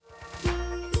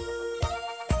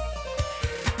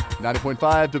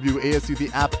90.5 WASU, the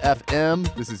app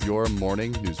FM. This is your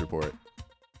morning news report.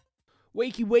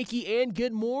 Wakey, wakey, and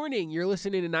good morning. You're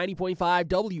listening to 90.5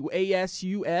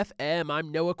 WASU FM.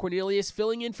 I'm Noah Cornelius,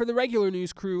 filling in for the regular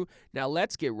news crew. Now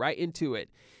let's get right into it.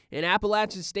 In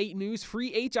Appalachian State news,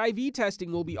 free HIV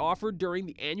testing will be offered during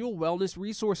the annual Wellness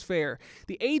Resource Fair.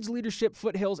 The AIDS Leadership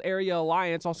Foothills Area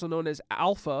Alliance, also known as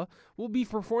ALPHA, will be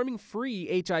performing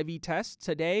free HIV tests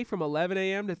today from 11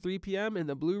 a.m. to 3 p.m. in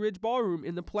the Blue Ridge Ballroom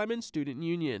in the Plemons Student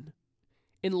Union.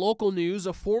 In local news,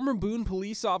 a former Boone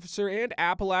police officer and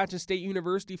Appalachian State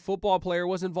University football player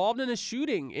was involved in a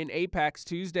shooting in Apex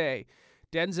Tuesday.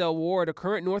 Denzel Ward, a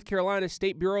current North Carolina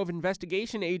State Bureau of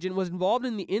Investigation agent, was involved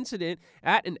in the incident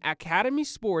at an Academy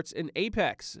Sports in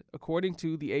Apex, according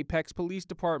to the Apex Police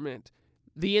Department.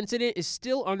 The incident is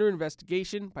still under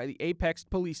investigation by the Apex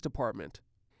Police Department.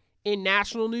 In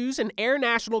national news, an Air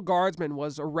National Guardsman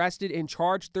was arrested and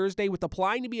charged Thursday with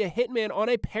applying to be a hitman on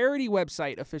a parody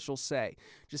website, officials say.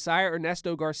 Josiah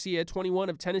Ernesto Garcia, 21,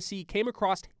 of Tennessee, came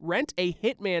across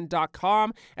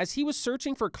rentahitman.com as he was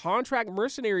searching for contract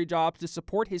mercenary jobs to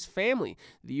support his family,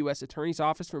 the U.S. Attorney's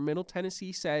Office for Middle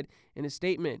Tennessee said in a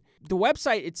statement. The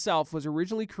website itself was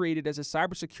originally created as a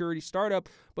cybersecurity startup,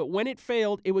 but when it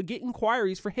failed, it would get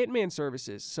inquiries for hitman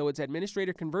services, so its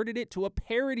administrator converted it to a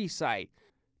parody site.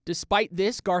 Despite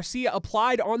this, Garcia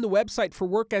applied on the website for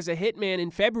work as a hitman in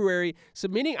February,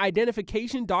 submitting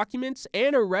identification documents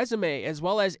and a resume, as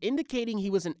well as indicating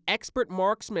he was an expert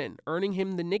marksman, earning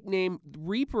him the nickname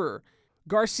Reaper.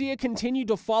 Garcia continued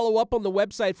to follow up on the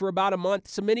website for about a month,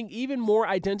 submitting even more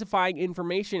identifying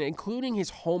information, including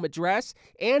his home address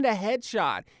and a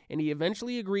headshot, and he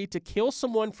eventually agreed to kill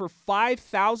someone for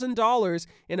 $5,000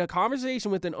 in a conversation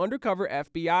with an undercover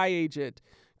FBI agent.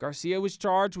 Garcia was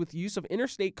charged with use of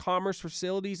interstate commerce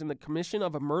facilities and the commission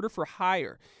of a murder for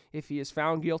hire. If he is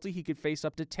found guilty, he could face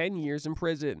up to 10 years in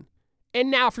prison.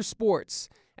 And now for sports.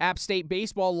 App State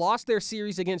baseball lost their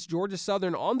series against Georgia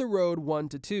Southern on the road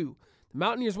 1-2. The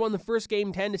Mountaineers won the first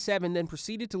game 10-7, then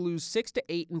proceeded to lose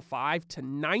 6-8 and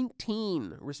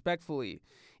 5-19, respectfully.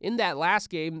 In that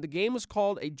last game, the game was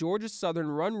called a Georgia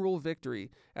Southern run rule victory,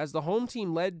 as the home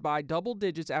team led by double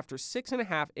digits after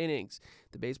 6.5 innings.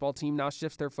 The baseball team now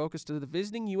shifts their focus to the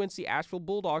visiting UNC Asheville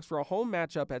Bulldogs for a home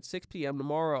matchup at 6 p.m.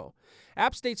 tomorrow.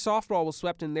 App State softball was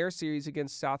swept in their series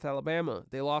against South Alabama.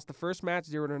 They lost the first match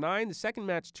 0-9, the second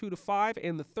match 2-5,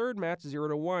 and the third match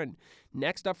 0-1.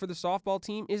 Next up for the softball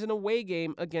team is an away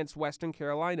game against Western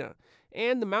Carolina.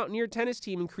 And the Mountaineer tennis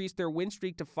team increased their win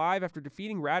streak to 5 after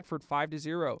defeating Radford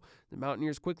 5-0. The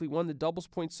Mountaineers quickly won the doubles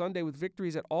point Sunday with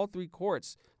victories at all three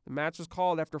courts. The match was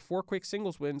called after 4 quick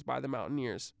singles wins by the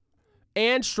Mountaineers.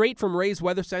 And straight from Ray's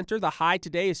Weather Center, the high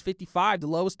today is 55, the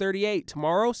low is 38.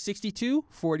 Tomorrow, 62,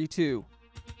 42.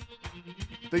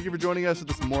 Thank you for joining us for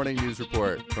this morning news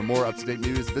report. For more up-to-date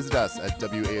news, visit us at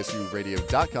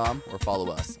wasuradio.com or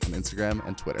follow us on Instagram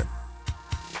and Twitter.